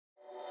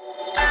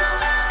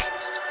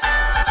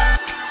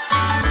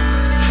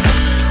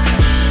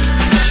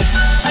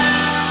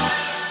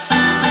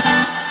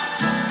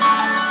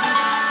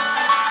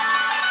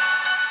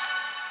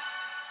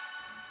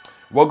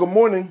Well, good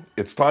morning.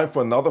 It's time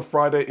for another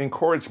Friday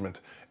encouragement.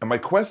 And my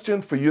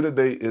question for you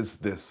today is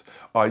this.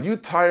 Are you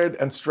tired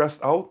and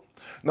stressed out?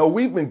 Now,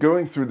 we've been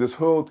going through this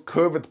whole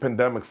COVID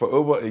pandemic for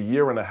over a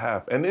year and a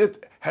half, and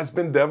it has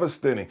been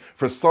devastating.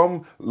 For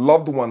some,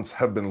 loved ones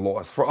have been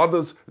lost. For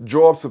others,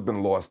 jobs have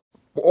been lost.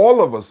 For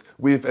all of us,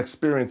 we've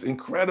experienced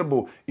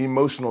incredible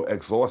emotional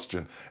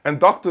exhaustion.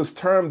 And doctors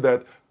term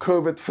that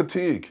COVID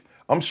fatigue.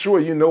 I'm sure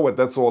you know what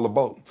that's all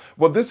about.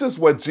 Well, this is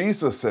what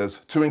Jesus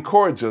says to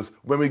encourage us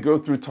when we go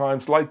through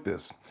times like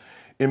this.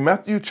 In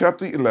Matthew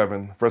chapter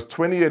 11, verse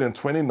 28 and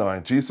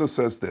 29, Jesus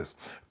says this,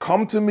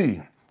 "Come to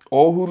me,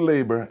 all who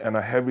labor and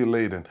are heavy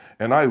laden,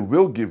 and I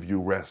will give you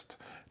rest.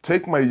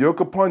 Take my yoke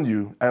upon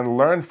you and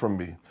learn from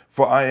me,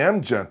 for I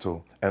am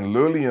gentle and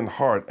lowly in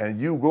heart, and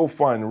you will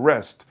find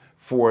rest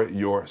for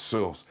your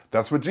souls."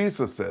 That's what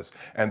Jesus says.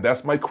 And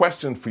that's my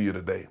question for you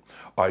today.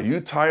 Are you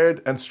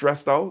tired and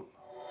stressed out?